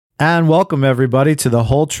And welcome, everybody, to The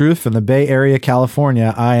Whole Truth from the Bay Area,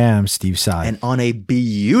 California. I am Steve Sy. And on a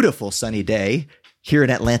beautiful sunny day here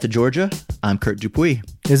in Atlanta, Georgia, I'm Kurt Dupuis.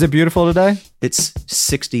 Is it beautiful today? It's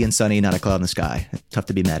 60 and sunny, not a cloud in the sky. Tough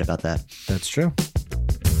to be mad about that. That's true.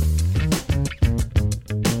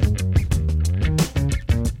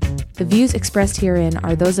 The views expressed herein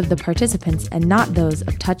are those of the participants and not those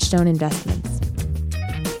of Touchstone Investments.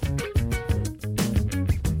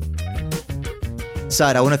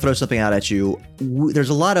 Side, I want to throw something out at you. There's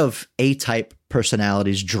a lot of A-type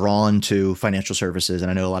personalities drawn to financial services, and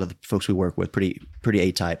I know a lot of the folks we work with pretty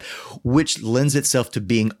A-type, which lends itself to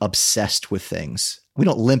being obsessed with things. We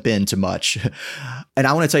don't limp in too much. And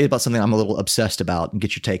I want to tell you about something I'm a little obsessed about and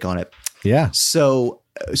get your take on it. Yeah. So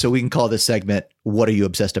we can call this segment, What Are You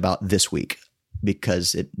Obsessed About This Week?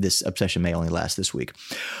 Because this obsession may only last this week.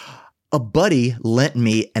 A buddy lent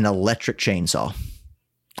me an electric chainsaw.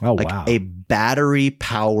 Oh, like wow. A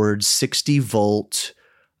battery-powered 60-volt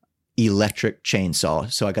electric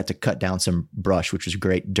chainsaw. So I got to cut down some brush, which was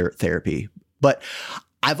great dirt therapy. But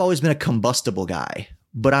I've always been a combustible guy.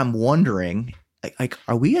 But I'm wondering, like,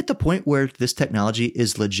 are we at the point where this technology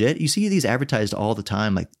is legit? You see these advertised all the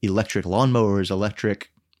time, like electric lawnmowers, electric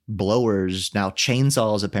blowers, now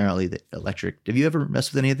chainsaws, apparently the electric. Have you ever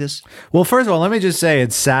messed with any of this? Well, first of all, let me just say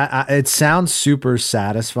it sounds super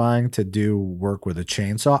satisfying to do work with a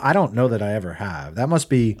chainsaw. I don't know that I ever have. That must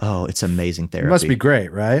be... Oh, it's amazing therapy. It must be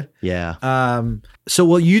great, right? Yeah. So,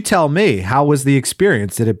 well, you tell me, how was the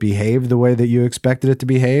experience? Did it behave the way that you expected it to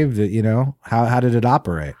behave? You know, how did it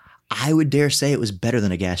operate? I would dare say it was better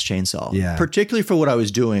than a gas chainsaw, particularly for what I was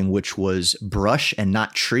doing, which was brush and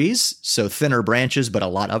not trees. So thinner branches, but a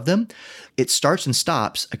lot of them. It starts and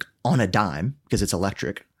stops like on a dime because it's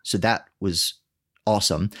electric. So that was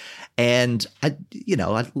awesome. And I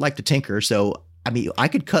like to tinker. So, I mean, I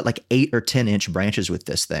could cut like 8 or 10 inch branches with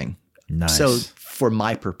this thing. Nice. So for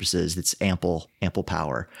my purposes, it's ample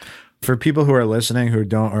power. For people who are listening who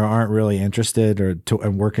don't or aren't really interested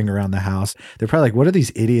and working around the house, they're probably like, "What are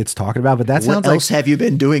these idiots talking about?" But that sounds what else have you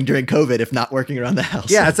been doing during COVID if not working around the house?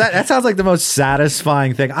 Yeah, that sounds like the most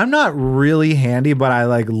satisfying thing. I'm not really handy, but I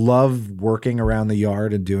like love working around the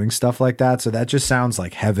yard and doing stuff like that. So that just sounds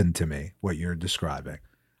like heaven to me. What you're describing,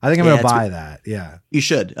 I think I'm going to buy that. Yeah, you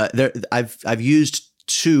should. I've used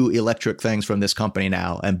 2 electric things from this company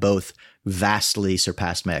now, and both vastly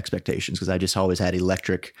surpassed my expectations because I just always had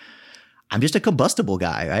electric. I'm just a combustible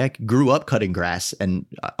guy. I grew up cutting grass and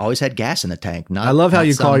I always had gas in the tank. I love how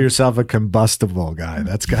you call yourself a combustible guy.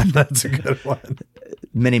 That's a good one.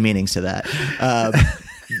 Many meanings to that.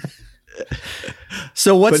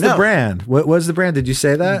 So what's the brand? What was the brand? Did you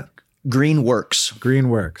say that? Greenworks.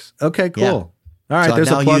 Greenworks. Okay, cool. Yeah. All right, so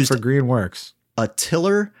there's a plug for Greenworks. A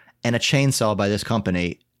tiller and a chainsaw by this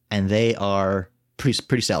company, and they are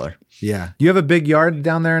pretty stellar. Yeah. You have a big yard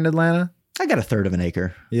down there in Atlanta? I got 1/3 of an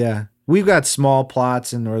acre. Yeah. We've got small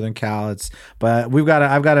plots in Northern Cal, but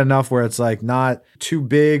I've got enough where it's like not too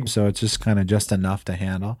big, so it's just kind of just enough to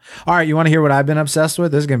handle. All right, you want to hear what I've been obsessed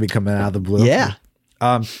with? This is going to be coming out of the blue. Yeah.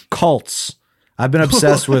 Cults. I've been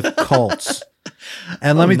obsessed with cults.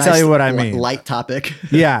 And let me tell you what I mean. Light topic.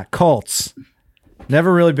 Yeah, cults.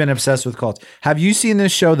 Never really been obsessed with cults. Have you seen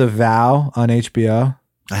this show, The Vow, on HBO?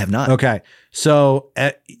 I have not. Okay. So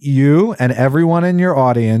you and everyone in your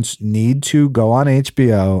audience need to go on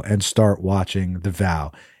HBO and start watching The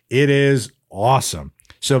Vow. It is awesome.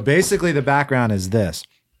 So basically the background is this.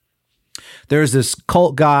 There's this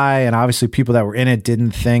cult guy, and obviously people that were in it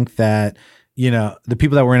didn't think that, the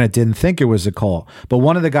people that were in it didn't think it was a cult. But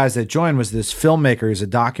one of the guys that joined was this filmmaker. He's a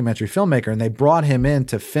documentary filmmaker, and they brought him in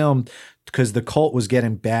to film because the cult was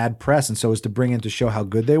getting bad press, and so it was to bring in to show how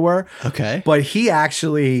good they were. Okay. But he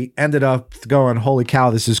actually ended up going, holy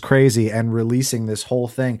cow, this is crazy, and releasing this whole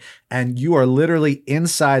thing. And you are literally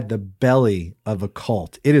inside the belly of a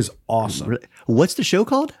cult. It is awesome. What's the show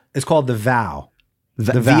called? It's called The Vow.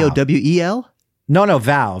 The VOWEL? No,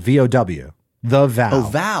 Vow. VOW. The Vow. Oh,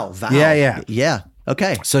 Vow. Yeah. Yeah.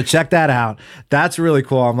 Okay. So check that out. That's really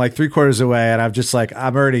cool. I'm like 3/4 away, and I'm just like,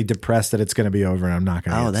 I'm already depressed that it's going to be over, and I'm not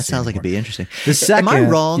going to. Oh, that sounds like it'd be interesting. The second, am I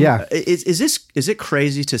wrong? Yeah. Is it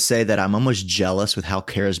crazy to say that I'm almost jealous with how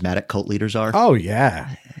charismatic cult leaders are? Oh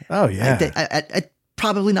yeah. I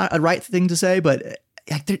probably not a right thing to say, but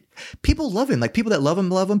people love him. Like people that love him,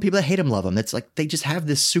 people that hate him, love him. It's like they just have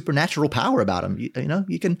this supernatural power about him.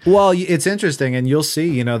 You can. Well, it's interesting, and you'll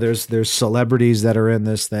see. There's celebrities that are in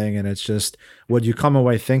this thing, and it's just what you come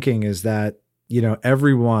away thinking is that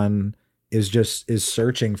everyone is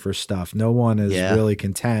searching for stuff. No one is really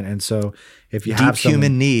content. And so if you deep have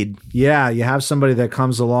human need, you have somebody that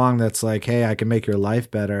comes along that's like, hey, I can make your life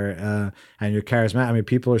better, and you're charismatic. I mean,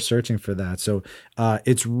 people are searching for that. So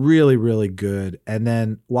it's really, really good. And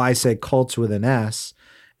then why I say cults with an S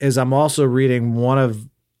is I'm also reading one of,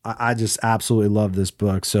 I just absolutely love this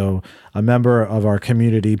book. So a member of our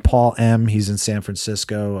community, Paul M., he's in San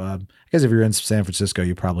Francisco. I guess if you're in San Francisco,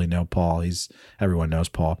 you probably know Paul. Everyone knows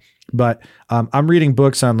Paul. But I'm reading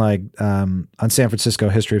books on on San Francisco,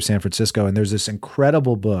 history of San Francisco, and there's this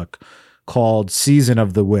incredible book called Season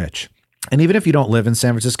of the Witch. And even if you don't live in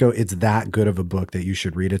San Francisco, it's that good of a book that you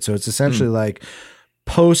should read it. So it's essentially like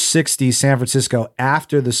post-60 San Francisco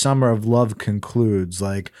after the Summer of Love concludes,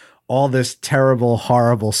 like all this terrible,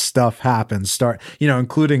 horrible stuff happens,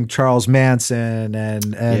 including Charles Manson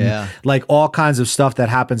and like all kinds of stuff that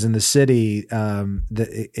happens in the city.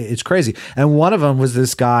 It's crazy. And one of them was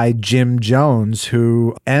this guy, Jim Jones,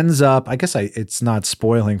 who ends up, I guess it's not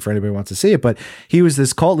spoiling for anybody who wants to see it, but he was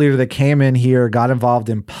this cult leader that came in here, got involved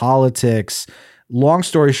in politics. Long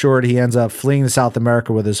story short, he ends up fleeing to South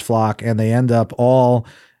America with his flock, and they end up all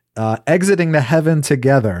exiting the heaven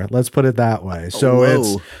together. Let's put it that way.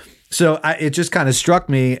 So it just kind of struck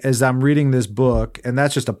me as I'm reading this book, and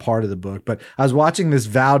that's just a part of the book, but I was watching this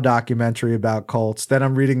Vow documentary about cults, then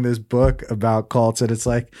I'm reading this book about cults, and it's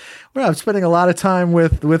like, well, I'm spending a lot of time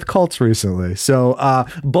with cults recently. So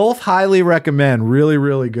both highly recommend. Really,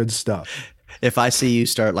 really good stuff. If I see you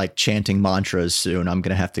start like chanting mantras soon, I'm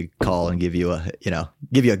going to have to call and give you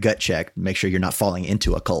a gut check, make sure you're not falling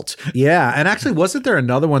into a cult. Yeah. And actually, wasn't there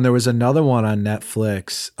another one? There was another one on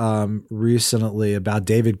Netflix recently about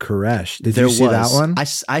David Koresh. Did you see that one?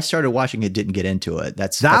 I started watching it, didn't get into it.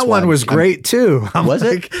 That's one was great too. Was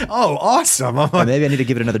it? Oh, awesome. I'm like, maybe I need to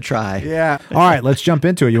give it another try. Yeah. All right, let's jump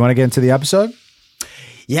into it. You want to get into the episode?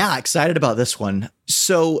 Yeah, excited about this one.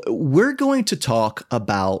 So we're going to talk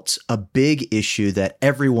about a big issue that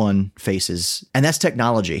everyone faces, and that's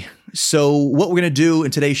technology. So what we're going to do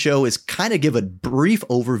in today's show is kind of give a brief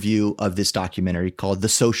overview of this documentary called The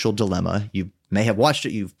Social Dilemma. You may have watched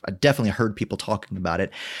it. You've definitely heard people talking about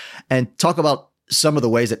it, and talk about some of the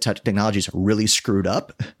ways that technology is really screwed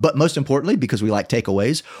up. But most importantly, because we like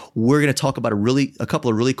takeaways, we're going to talk about a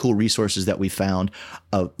couple of really cool resources that we found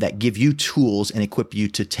that give you tools and equip you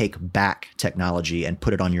to take back technology and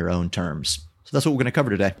put it on your own terms. So that's what we're going to cover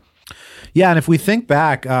today. Yeah, and if we think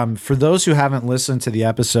back, for those who haven't listened to the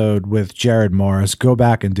episode with Jared Morris, go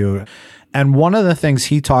back and do it. And one of the things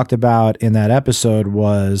he talked about in that episode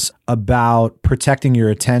was about protecting your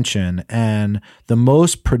attention. And the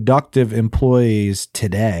most productive employees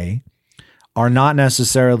today are not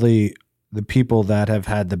necessarily the people that have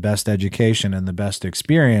had the best education and the best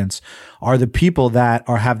experience, are the people that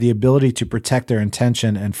have the ability to protect their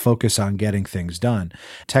attention and focus on getting things done.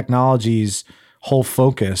 Technology's whole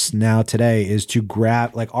focus now today is to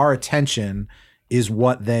grab, like, our attention is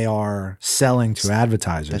what they are selling to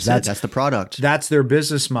advertisers. That's the product. That's their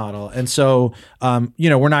business model. And so,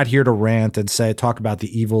 we're not here to rant and talk about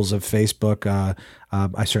the evils of Facebook.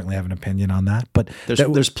 I certainly have an opinion on that, but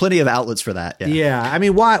there's plenty of outlets for that. Yeah. I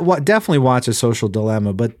mean, definitely watch A Social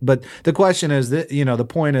Dilemma, but the question is that, the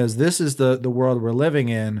point is, this is the world we're living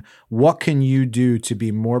in. What can you do to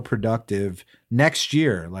be more productive next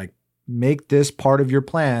year? Like, make this part of your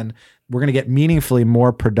plan. We're going to get meaningfully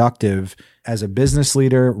more productive as a business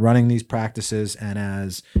leader running these practices and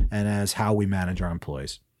as how we manage our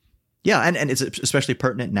employees. Yeah. And it's especially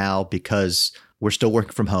pertinent now because we're still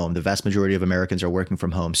working from home. The vast majority of Americans are working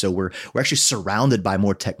from home. So we're actually surrounded by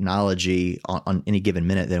more technology on any given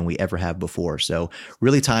minute than we ever have before. So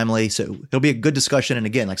really timely. So it'll be a good discussion. And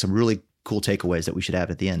again, like some really cool takeaways that we should have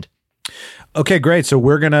at the end. Okay, great. So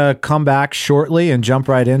we're going to come back shortly and jump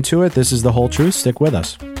right into it. This is The Whole Truth. Stick with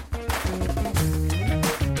us.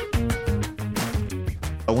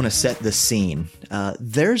 I want to set the scene.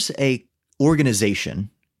 There's a organization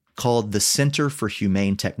called the Center for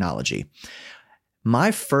Humane Technology.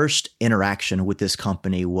 My first interaction with this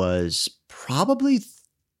company was probably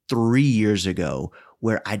 3 years ago,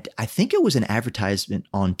 where I think it was an advertisement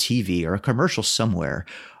on TV or a commercial somewhere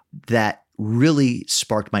that really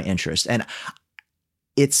sparked my interest. And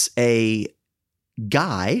it's a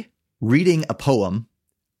guy reading a poem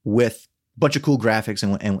with a bunch of cool graphics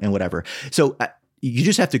and whatever. So you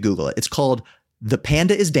just have to Google it. It's called The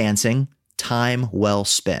Panda is Dancing, Time Well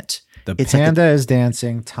Spent. It's Panda is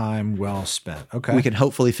Dancing, Time Well Spent. Okay. We can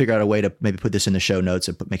hopefully figure out a way to maybe put this in the show notes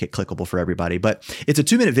and make it clickable for everybody. But it's a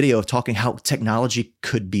 2-minute video of talking how technology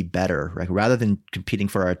could be better. Right? Rather than competing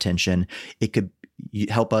for our attention, it could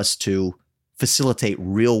help us to facilitate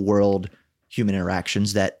real world human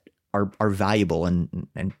interactions that are valuable and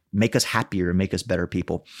make us happier and make us better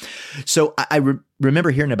people. So I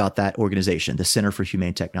remember hearing about that organization, the Center for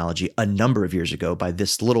Humane Technology, a number of years ago by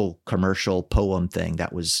this little commercial poem thing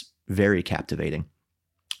that was very captivating.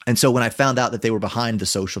 And so when I found out that they were behind The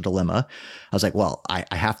Social Dilemma, I was like, well, I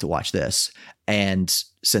have to watch this. And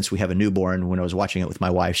since we have a newborn, when I was watching it with my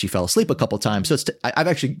wife, she fell asleep a couple of times. So I've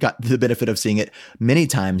actually got the benefit of seeing it many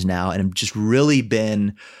times now, and I've just really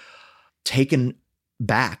been taken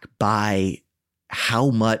back by how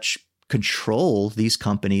much control these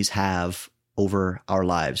companies have over our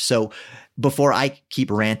lives. So before I keep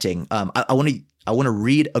ranting, I want to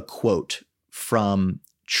read a quote from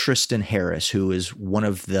Tristan Harris, who is one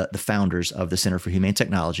of the founders of the Center for Humane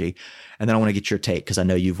Technology. And then I want to get your take because I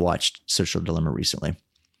know you've watched Social Dilemma recently.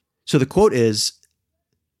 So the quote is,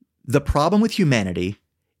 "The problem with humanity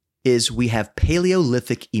is we have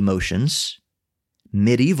Paleolithic emotions,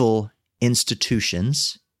 medieval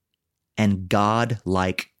institutions, and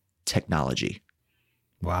God-like technology."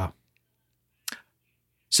 Wow.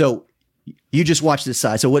 So you just watched this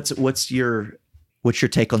side. So what's your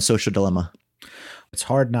take on Social Dilemma? It's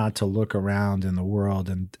hard not to look around in the world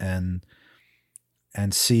and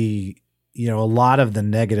see, a lot of the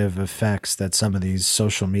negative effects that some of these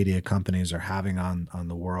social media companies are having on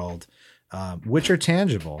the world, which are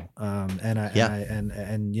tangible.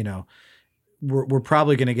 We're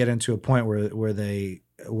probably going to get into a point where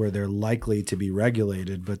they're likely to be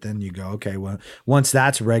regulated, but then you go, okay, well, once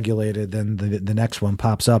that's regulated, then the next one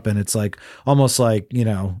pops up, and it's like almost like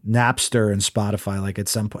Napster and Spotify. Like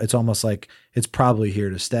it's almost like it's probably here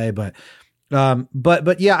to stay. But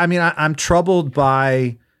yeah, I mean, I'm troubled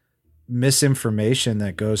by misinformation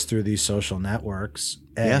that goes through these social networks.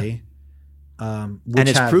 And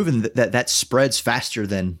it's proven that spreads faster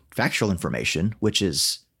than factual information, which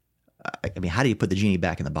is. I mean, how do you put the genie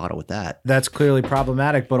back in the bottle with that? That's clearly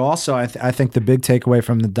problematic. But also, I think the big takeaway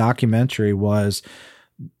from the documentary was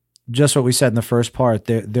just what we said in the first part.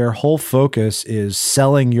 Their whole focus is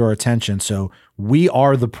selling your attention. So we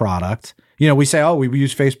are the product. We say, oh, we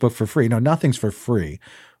use Facebook for free. No, nothing's for free.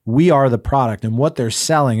 We are the product. And what they're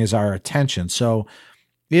selling is our attention. So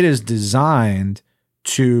it is designed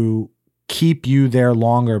to keep you there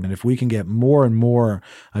longer. And if we can get more and more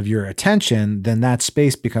of your attention, then that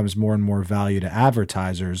space becomes more and more value to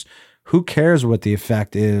advertisers. Who cares what the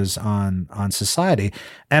effect is on society?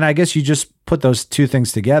 And I guess you just put those two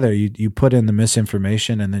things together. You put in the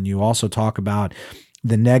misinformation, and then you also talk about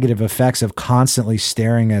the negative effects of constantly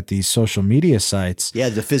staring at these social media sites. Yeah,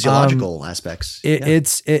 the physiological aspects.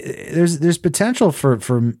 There's potential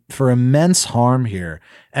for immense harm here.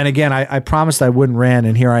 And again, I promised I wouldn't rant,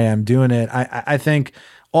 and here I am doing it. I think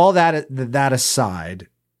all that aside,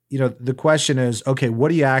 the question is, okay, what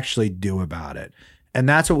do you actually do about it? And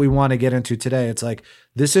that's what we want to get into today. It's like,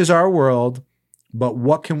 this is our world, but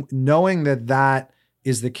knowing that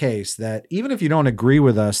is the case, that even if you don't agree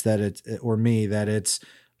with us that it's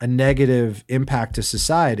a negative impact to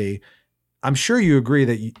society, I'm sure you agree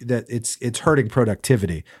that it's hurting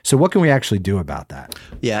productivity. So what can we actually do about that?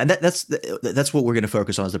 Yeah, and that's what we're going to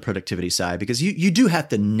focus on, is the productivity side, because you do have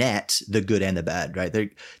to net the good and the bad, right?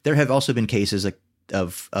 There have also been cases like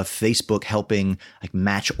of Facebook helping like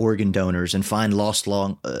match organ donors and find they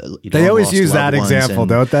always use that example,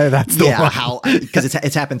 don't they? That's the one. How, because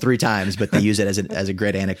it's happened 3 times, but they use it as a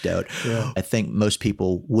great anecdote. Yeah. I think most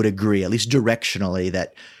people would agree, at least directionally,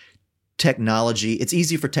 that technology, it's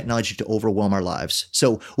easy for technology to overwhelm our lives.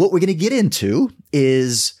 So what we're going to get into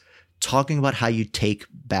is talking about how you take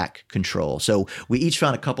back control. So we each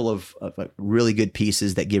found a couple of really good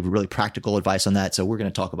pieces that give really practical advice on that. So we're going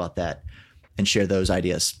to talk about that and share those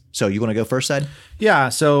ideas. So you want to go first, Sid? Yeah.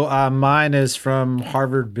 So mine is from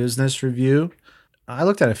Harvard Business Review. I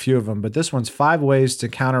looked at a few of them, but this one's 5 ways to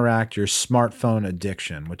counteract your smartphone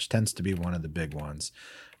addiction, which tends to be one of the big ones.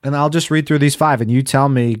 And I'll just read through these 5, and you tell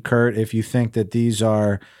me, Kurt, if you think that these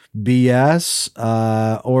are BS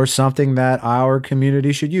or something that our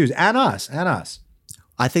community should use, and us.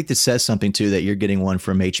 I think this says something too, that you're getting one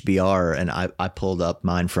from HBR, and I pulled up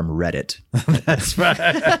mine from Reddit. That's right.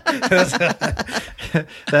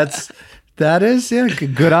 That is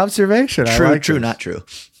good observation. True, I like true, this. Not true.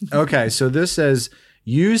 Okay, so this says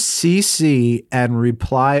use CC and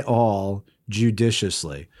reply all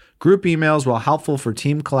judiciously. Group emails, while helpful for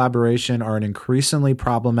team collaboration, are an increasingly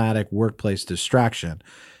problematic workplace distraction.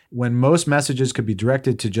 When most messages could be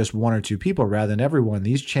directed to just 1 or 2 people rather than everyone,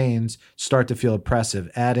 these chains start to feel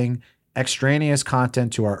oppressive. Adding extraneous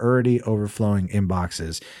content to our already overflowing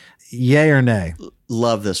inboxes. Yay or nay?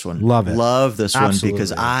 Love this one. Love it. Love this Absolutely. one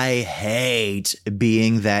because I hate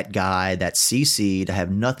being that guy that CC'd. I have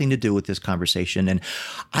nothing to do with this conversation. And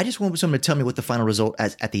I just want someone to tell me what the final result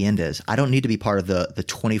at the end is. I don't need to be part of the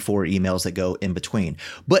 24 emails that go in between.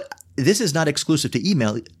 But this is not exclusive to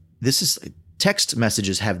email. This is text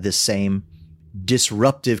messages have this same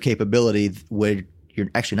disruptive capability where you're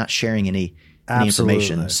actually not sharing any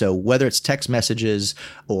information. So whether it's text messages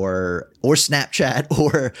or Snapchat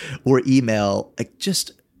or email, like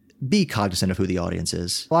just be cognizant of who the audience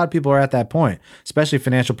is. A lot of people are at that point, especially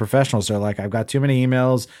financial professionals. They're like, I've got too many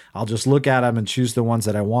emails. I'll just look at them and choose the ones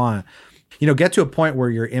that I want. Get to a point where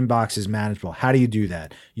your inbox is manageable. How do you do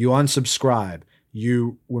that? You unsubscribe.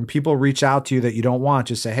 When people reach out to you that you don't want,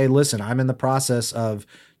 just say, hey, listen, I'm in the process of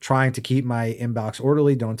trying to keep my inbox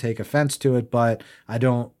orderly. Don't take offense to it, but I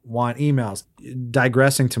don't want emails.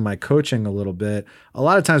 Digressing to my coaching a little bit, a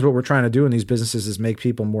lot of times what we're trying to do in these businesses is make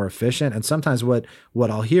people more efficient. And sometimes what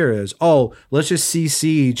I'll hear is, oh, let's just CC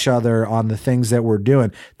each other on the things that we're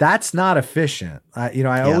doing. That's not efficient.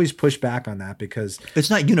 I always push back on that because it's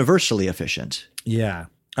not universally efficient. Yeah.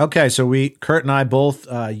 Okay, so Kurt and I both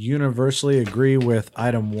universally agree with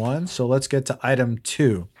item 1. So let's get to item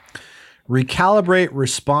 2. Recalibrate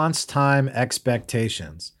response time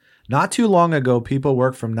expectations. Not too long ago, people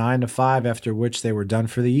worked from 9 to 5, after which they were done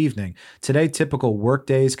for the evening. Today, typical work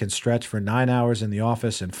days can stretch for 9 hours in the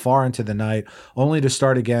office and far into the night, only to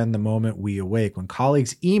start again the moment we awake. When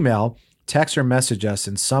colleagues email, text, or message us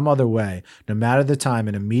in some other way, no matter the time,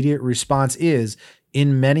 an immediate response is,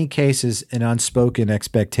 in many cases, an unspoken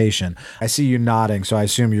expectation. I see you nodding, so I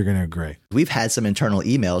assume you're going to agree. We've had some internal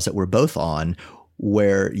emails that we're both on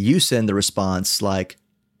where you send the response like,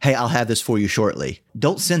 hey, I'll have this for you shortly.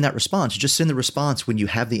 Don't send that response. Just send the response when you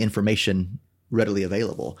have the information readily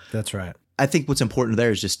available. That's right. I think what's important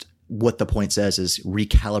there is just what the point says is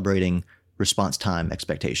recalibrating response time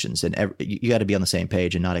expectations. And you got to be on the same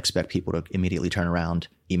page and not expect people to immediately turn around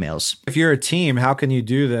emails. If you're a team, how can you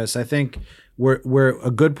do this? I think where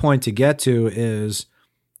a good point to get to is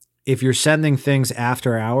if you're sending things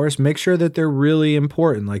after hours, make sure that they're really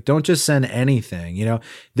important. Like, don't just send anything.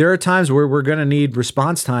 There are times where we're going to need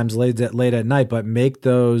response times late at night, but make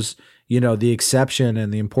those, the exception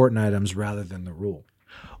and the important items rather than the rule.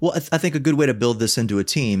 Well, I think a good way to build this into a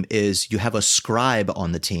team is you have a scribe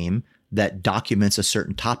on the team that documents a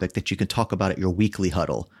certain topic that you can talk about at your weekly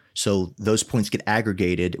huddle. So those points get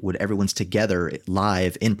aggregated when everyone's together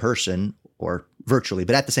live in person or virtually,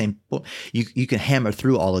 but at the same point, you can hammer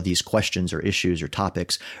through all of these questions or issues or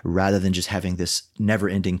topics rather than just having this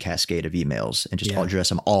never-ending cascade of emails and just address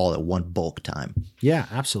them all at one bulk time. Yeah,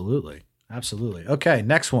 absolutely. Absolutely. Okay,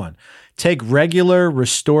 next one. Take regular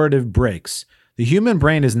restorative breaks. The human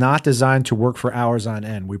brain is not designed to work for hours on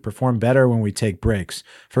end. We perform better when we take breaks.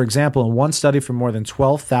 For example, in one study for more than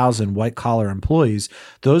 12,000 white-collar employees,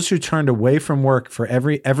 those who turned away from work for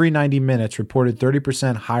every 90 minutes reported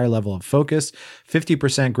 30% higher level of focus,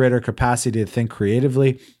 50% greater capacity to think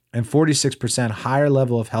creatively, and 46% higher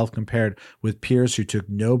level of health compared with peers who took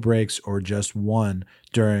no breaks or just one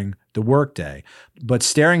during the workday. But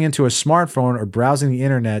staring into a smartphone or browsing the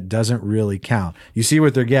internet doesn't really count. You see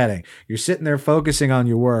what they're getting. You're sitting there focusing on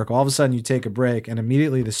your work. All of a sudden you take a break and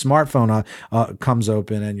immediately the smartphone comes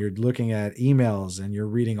open and you're looking at emails and you're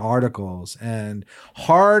reading articles. And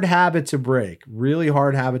hard habit to break, really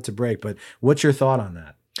hard habit to break. But what's your thought on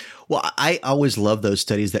that? Well, I always love those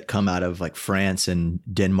studies that come out of like France and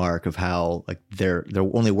Denmark of how like they're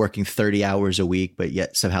only working 30 hours a week, but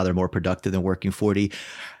yet somehow they're more productive than working 40.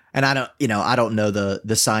 And I don't know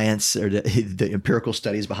the science or the empirical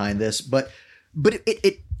studies behind this, but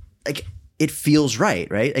it feels right?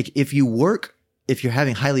 Like if you're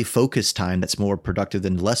having highly focused time that's more productive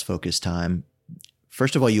than less focused time.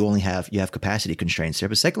 First of all, you have capacity constraints there,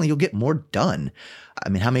 but secondly, you'll get more done. I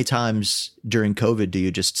mean, how many times during COVID do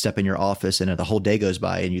you just step in your office and the whole day goes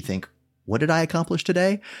by and you think, what did I accomplish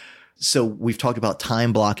today? So we've talked about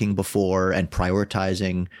time blocking before and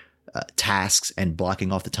prioritizing tasks and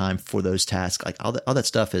blocking off the time for those tasks. Like all that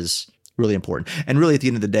stuff is really important. And really at the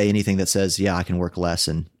end of the day, anything that says, yeah, I can work less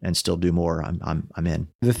and still do more, I'm in.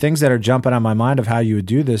 The things that are jumping on my mind of how you would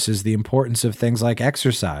do this is the importance of things like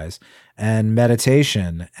exercise and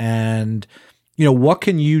meditation. And, what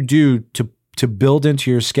can you do to build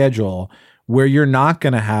into your schedule where you're not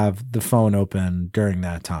going to have the phone open during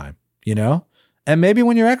that time, And maybe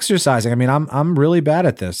when you're exercising, I mean, I'm really bad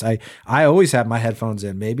at this. I always have my headphones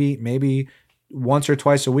in. Maybe once or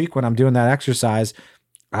twice a week when I'm doing that exercise,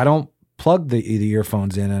 I don't plug the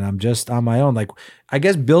earphones in and I'm just on my own. Like, I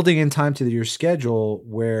guess building in time to your schedule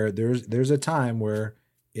where there's a time where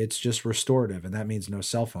it's just restorative, and that means no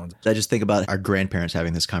cell phones. I just think about our grandparents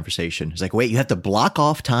having this conversation. It's like, wait, you have to block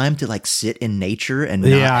off time to like sit in nature and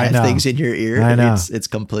not have things in your ear. I know. It's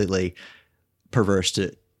completely perverse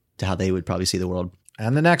to how they would probably see the world.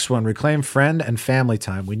 And the next one, reclaim friend and family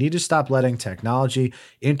time. We need to stop letting technology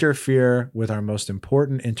interfere with our most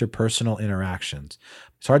important interpersonal interactions.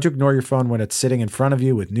 It's hard to ignore your phone when it's sitting in front of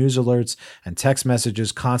you with news alerts and text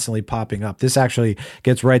messages constantly popping up. This actually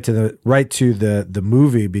gets right to the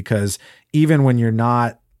movie, because even when you're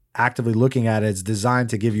not actively looking at it, it's designed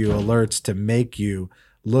to give you alerts to make you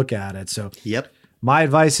look at it. So yep. My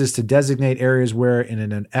advice is to designate areas where,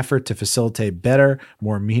 in an effort to facilitate better,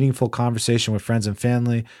 more meaningful conversation with friends and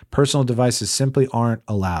family, personal devices simply aren't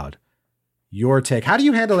allowed. Your take. How do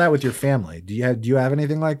you handle that with your family? Do you have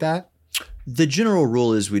anything like that? The general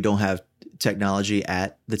rule is we don't have technology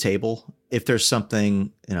at the table. If there's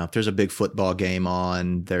something, if there's a big football game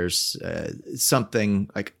on, there's something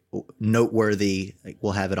like noteworthy, like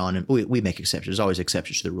we'll have it on, and we make exceptions. There's always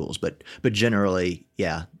exceptions to the rules, but generally,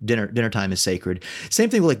 yeah, dinner time is sacred. Same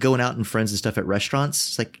thing with like going out and friends and stuff at restaurants.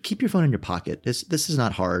 It's like, keep your phone in your pocket. This is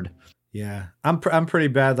not hard. Yeah, I'm pretty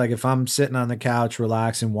bad. Like if I'm sitting on the couch,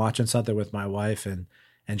 relaxing, watching something with my wife, and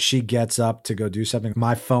she gets up to go do something,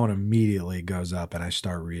 my phone immediately goes up and I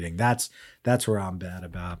start reading. That's where I'm bad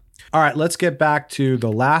about. All right, let's get back to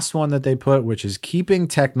the last one that they put, which is keeping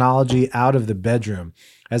technology out of the bedroom.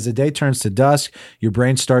 As the day turns to dusk, your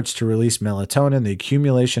brain starts to release melatonin, the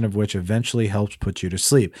accumulation of which eventually helps put you to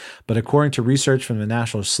sleep. But according to research from the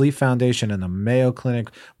National Sleep Foundation and the Mayo Clinic,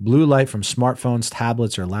 blue light from smartphones,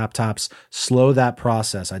 tablets, or laptops slow that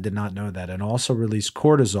process. I did not know that. And also release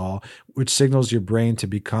cortisol, which signals your brain to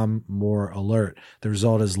become more alert. The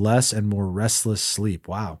result is less and more restless sleep.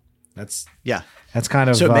 Wow. That's kind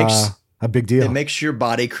of a big deal. It makes your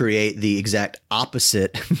body create the exact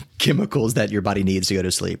opposite chemicals that your body needs to go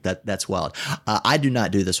to sleep. That's wild. I do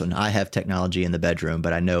not do this one. I have technology in the bedroom,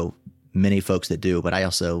 but I know many folks that do. But I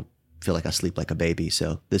also feel like I sleep like a baby.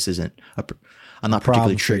 So this isn't I'm not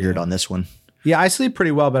particularly triggered on this one. Yeah, I sleep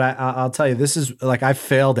pretty well, but I'll tell you, this is like I've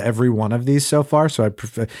failed every one of these so far. So I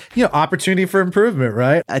prefer, opportunity for improvement,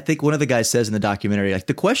 right? I think one of the guys says in the documentary, like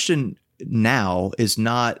the question now is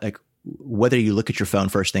not like whether you look at your phone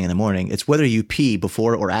first thing in the morning. It's whether you pee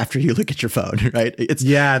before or after you look at your phone, right?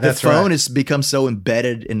 The phone has become so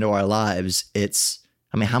embedded into our lives.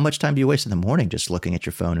 How much time do you waste in the morning just looking at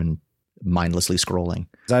your phone and mindlessly scrolling?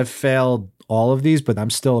 I've failed all of these, but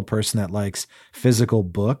I'm still a person that likes physical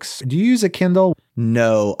books. Do you use a Kindle?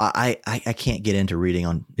 No, I can't get into reading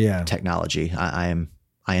on technology. I am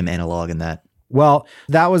analog in that. Well,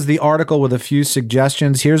 that was the article with a few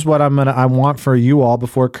suggestions. Here's what I want for you all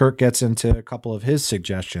before Kurt gets into a couple of his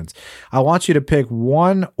suggestions. I want you to pick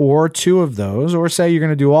one or two of those, or say you're going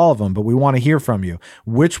to do all of them, but we want to hear from you.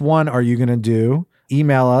 Which one are you going to do?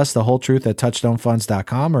 Email us,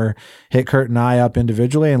 thewholetruth@touchstonefunds.com, or hit Kurt and I up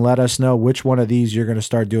individually and let us know which one of these you're going to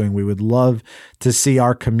start doing. We would love to see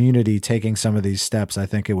our community taking some of these steps. I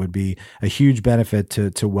think it would be a huge benefit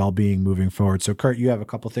to well-being moving forward. So Kurt, you have a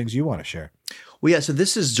couple things you want to share. Well, yeah, so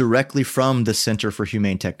this is directly from the Center for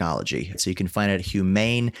Humane Technology. So you can find it at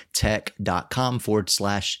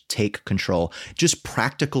humanetech.com/take control. Just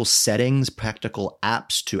practical settings, practical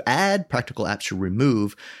apps to add, practical apps to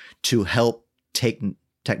remove to help take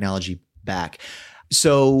technology back.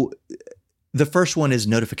 So the first one is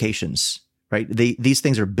notifications, right? These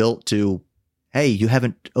things are built to, hey, you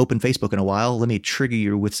haven't opened Facebook in a while. Let me trigger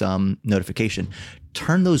you with some notification.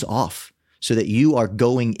 Turn those off so that you are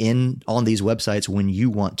going in on these websites when you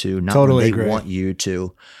want to, not when they want you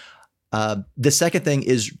to. The second thing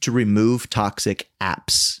is to remove toxic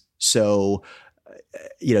apps. So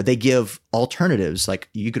they give alternatives. Like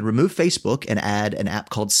you can remove Facebook and add an app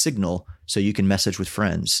called Signal so you can message with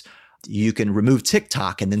friends. You can remove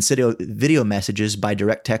TikTok and then send video messages by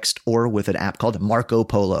direct text or with an app called Marco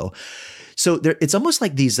Polo. So it's almost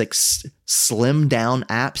like these like slim down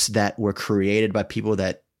apps that were created by people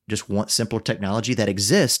that just want simpler technology that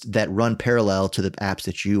exist that run parallel to the apps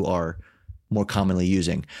that you are more commonly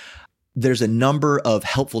using. There's a number of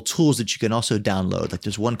helpful tools that you can also download. Like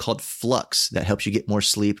there's one called Flux that helps you get more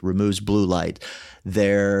sleep, removes blue light.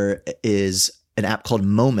 There is an app called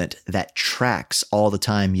Moment that tracks all the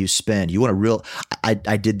time you spend. You want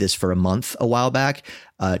I did this for a month a while back,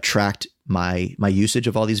 tracked my usage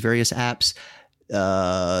of all these various apps.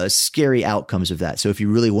 Scary outcomes of that. So if you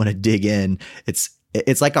really want to dig in, it's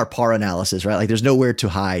like our PAR analysis, right? Like there's nowhere to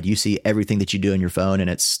hide. You see everything that you do on your phone, and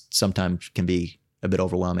it's sometimes can be a bit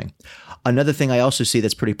overwhelming. Another thing I also see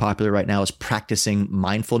that's pretty popular right now is practicing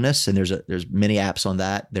mindfulness, and there's many apps on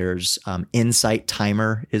that. There's Insight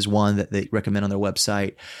Timer is one that they recommend on their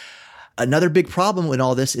website. Another big problem in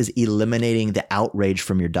all this is eliminating the outrage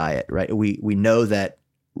from your diet, right? We know that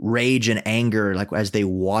rage and anger, like as they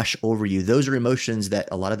wash over you, those are emotions that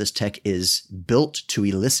a lot of this tech is built to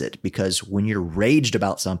elicit, because when you're raged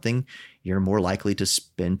about something, you're more likely to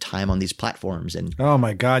spend time on these platforms. And oh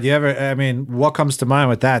my God, what comes to mind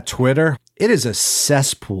with that? Twitter? It is a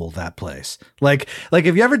cesspool, that place. Like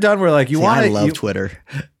have you ever done where like I love Twitter.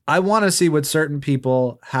 I want to see what certain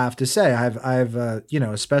people have to say. I've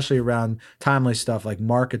especially around timely stuff like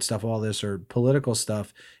market stuff, all this, or political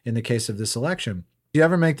stuff in the case of this election. Do you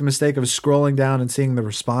ever make the mistake of scrolling down and seeing the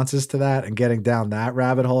responses to that and getting down that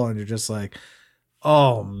rabbit hole, and you're just like,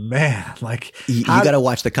 oh man, like you got to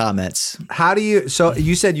watch the comments. How do you, so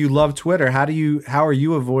you said you love Twitter. How are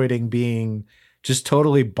you avoiding being just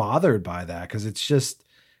totally bothered by that? Cause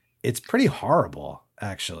it's pretty horrible,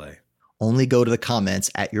 actually. Only go to the comments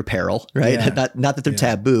at your peril, right? Yeah. Not that they're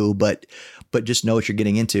taboo, but just know what you're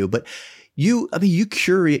getting into. But you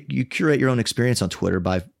curate your own experience on Twitter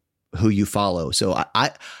by who you follow. So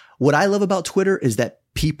what I love about Twitter is that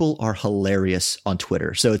people are hilarious on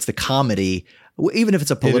Twitter. So it's the comedy, even if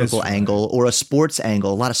it's a political angle or a sports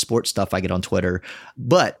angle. A lot of sports stuff I get on Twitter.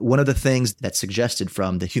 But one of the things that's suggested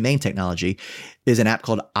from the Humane Technology is an app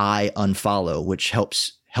called iUnfollow, which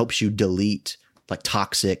helps you delete like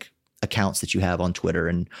toxic accounts that you have on Twitter.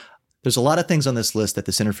 And there's a lot of things on this list that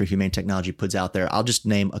the Center for Humane Technology puts out there. I'll just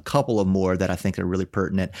name a couple of more that I think are really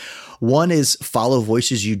pertinent. One is follow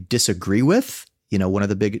voices you disagree with. You know, one of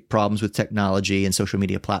the big problems with technology and social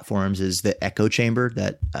media platforms is the echo chamber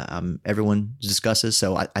that everyone discusses.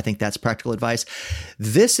 So I think that's practical advice.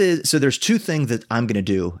 So there's two things that I'm going to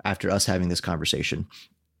do after us having this conversation.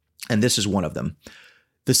 And this is one of them.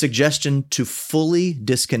 The suggestion to fully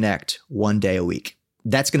disconnect one day a week.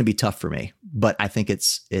 That's going to be tough for me, but I think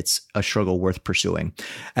it's a struggle worth pursuing.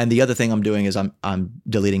 And the other thing I'm doing is I'm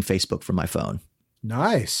deleting Facebook from my phone.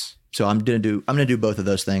 Nice. So I'm going to do both of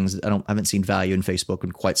those things. I haven't seen value in Facebook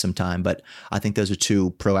in quite some time, but I think those are two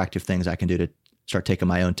proactive things I can do to start taking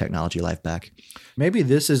my own technology life back. Maybe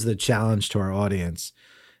this is the challenge to our audience.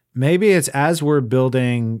 Maybe it's as we're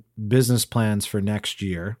building business plans for next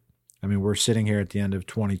year. I mean, we're sitting here at the end of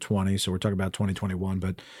 2020, so we're talking about 2021,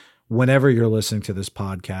 but whenever you're listening to this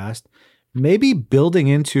podcast, maybe building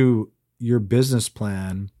into your business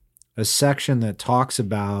plan a section that talks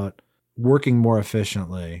about working more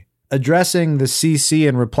efficiently, addressing the CC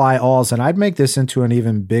and reply alls. And I'd make this into an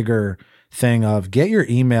even bigger thing of get your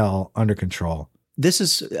email under control. This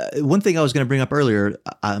is one thing I was going to bring up earlier.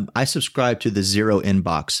 I subscribe to the zero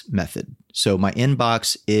inbox method. So my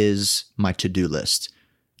inbox is my to-do list.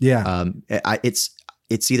 Yeah.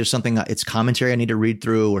 It's either something, it's commentary I need to read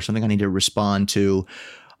through or something I need to respond to.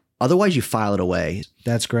 Otherwise, you file it away.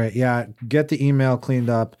 That's great. Yeah. Get the email cleaned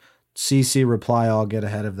up. CC reply all, get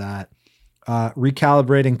ahead of that.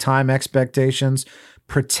 Recalibrating time expectations.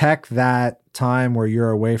 Protect that time where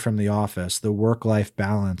you're away from the office, the work-life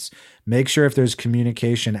balance. Make sure if there's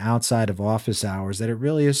communication outside of office hours that it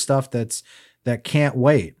really is stuff that can't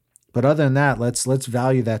wait. But other than that, let's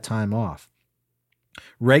value that time off.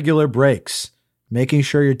 Regular breaks. Making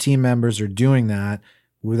sure your team members are doing that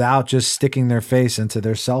without just sticking their face into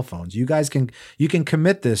their cell phones. You can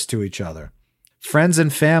commit this to each other. Friends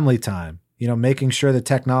and family time, making sure that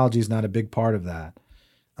technology is not a big part of that.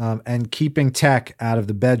 And keeping tech out of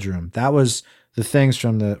the bedroom. That was the things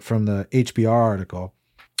from the HBR article.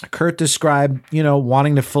 Kurt described,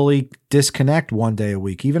 wanting to fully disconnect one day a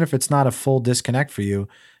week, even if it's not a full disconnect for you.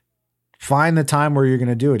 Find the time where you're going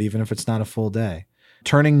to do it, even if it's not a full day.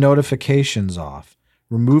 Turning notifications off,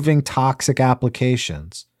 removing toxic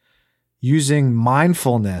applications, using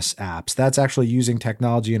mindfulness apps. That's actually using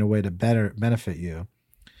technology in a way to better benefit you.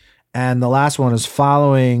 And the last one is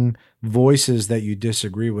following voices that you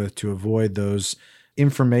disagree with to avoid those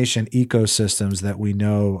information ecosystems that we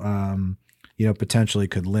know, potentially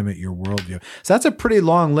could limit your worldview. So that's a pretty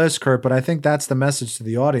long list, Kurt, but I think that's the message to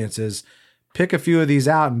the audience is pick a few of these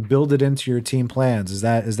out and build it into your team plans. Is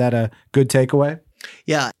that a good takeaway?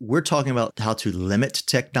 Yeah, we're talking about how to limit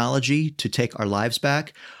technology to take our lives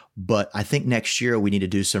back. But I think next year we need to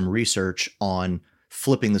do some research on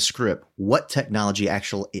flipping the script. What technology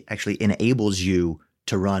actually enables you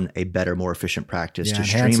to run a better, more efficient practice, to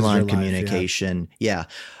streamline communication. Life, yeah.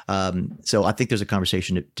 So I think there's a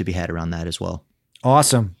conversation to be had around that as well.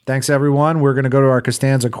 Awesome. Thanks, everyone. We're going to go to our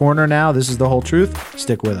Costanza Corner now. This is The Whole Truth.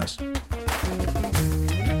 Stick with us.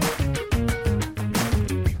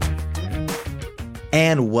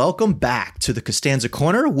 And welcome back to the Costanza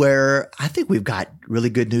Corner, where I think we've got really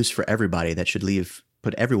good news for everybody that should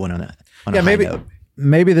put everyone on a high note.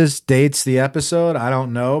 Maybe this dates the episode. I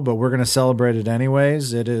don't know, but we're going to celebrate it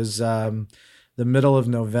anyways. It is the middle of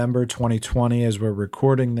November 2020 as we're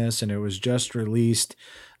recording this, and it was just released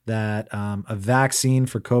that a vaccine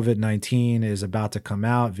for COVID-19 is about to come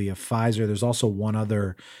out via Pfizer. There's also one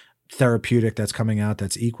other therapeutic that's coming out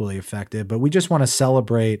that's equally effective, but we just want to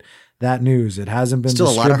celebrate that news. It hasn't been still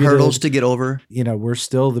a lot of hurdles to get over. You know, we're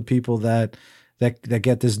still the people that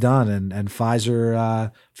get this done, and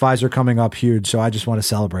Pfizer coming up huge. So I just want to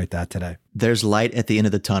celebrate that today. There's light at the end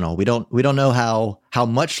of the tunnel. We don't know how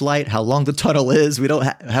much light, how long the tunnel is. We don't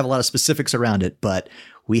have a lot of specifics around it, but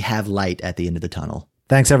we have light at the end of the tunnel.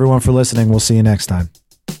 Thanks everyone for listening. We'll see you next time.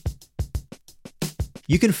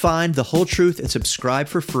 You can find The Whole Truth and subscribe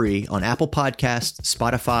for free on Apple Podcasts,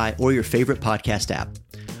 Spotify, or your favorite podcast app.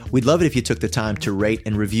 We'd love it if you took the time to rate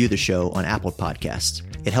and review the show on Apple Podcasts.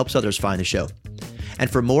 It helps others find the show.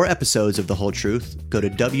 And for more episodes of The Whole Truth, go to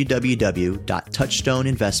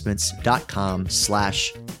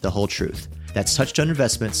www.touchstoneinvestments.com/thewholetruth. That's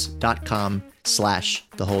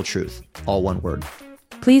touchstoneinvestments.com/thewholetruth. All one word.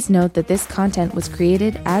 Please note that this content was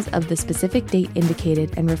created as of the specific date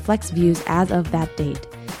indicated and reflects views as of that date.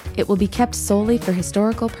 It will be kept solely for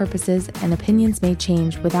historical purposes, and opinions may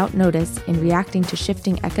change without notice in reacting to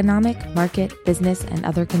shifting economic, market, business, and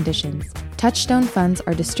other conditions. Touchstone funds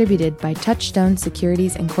are distributed by Touchstone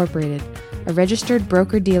Securities Incorporated, a registered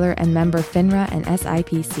broker-dealer and member FINRA and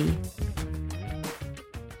SIPC.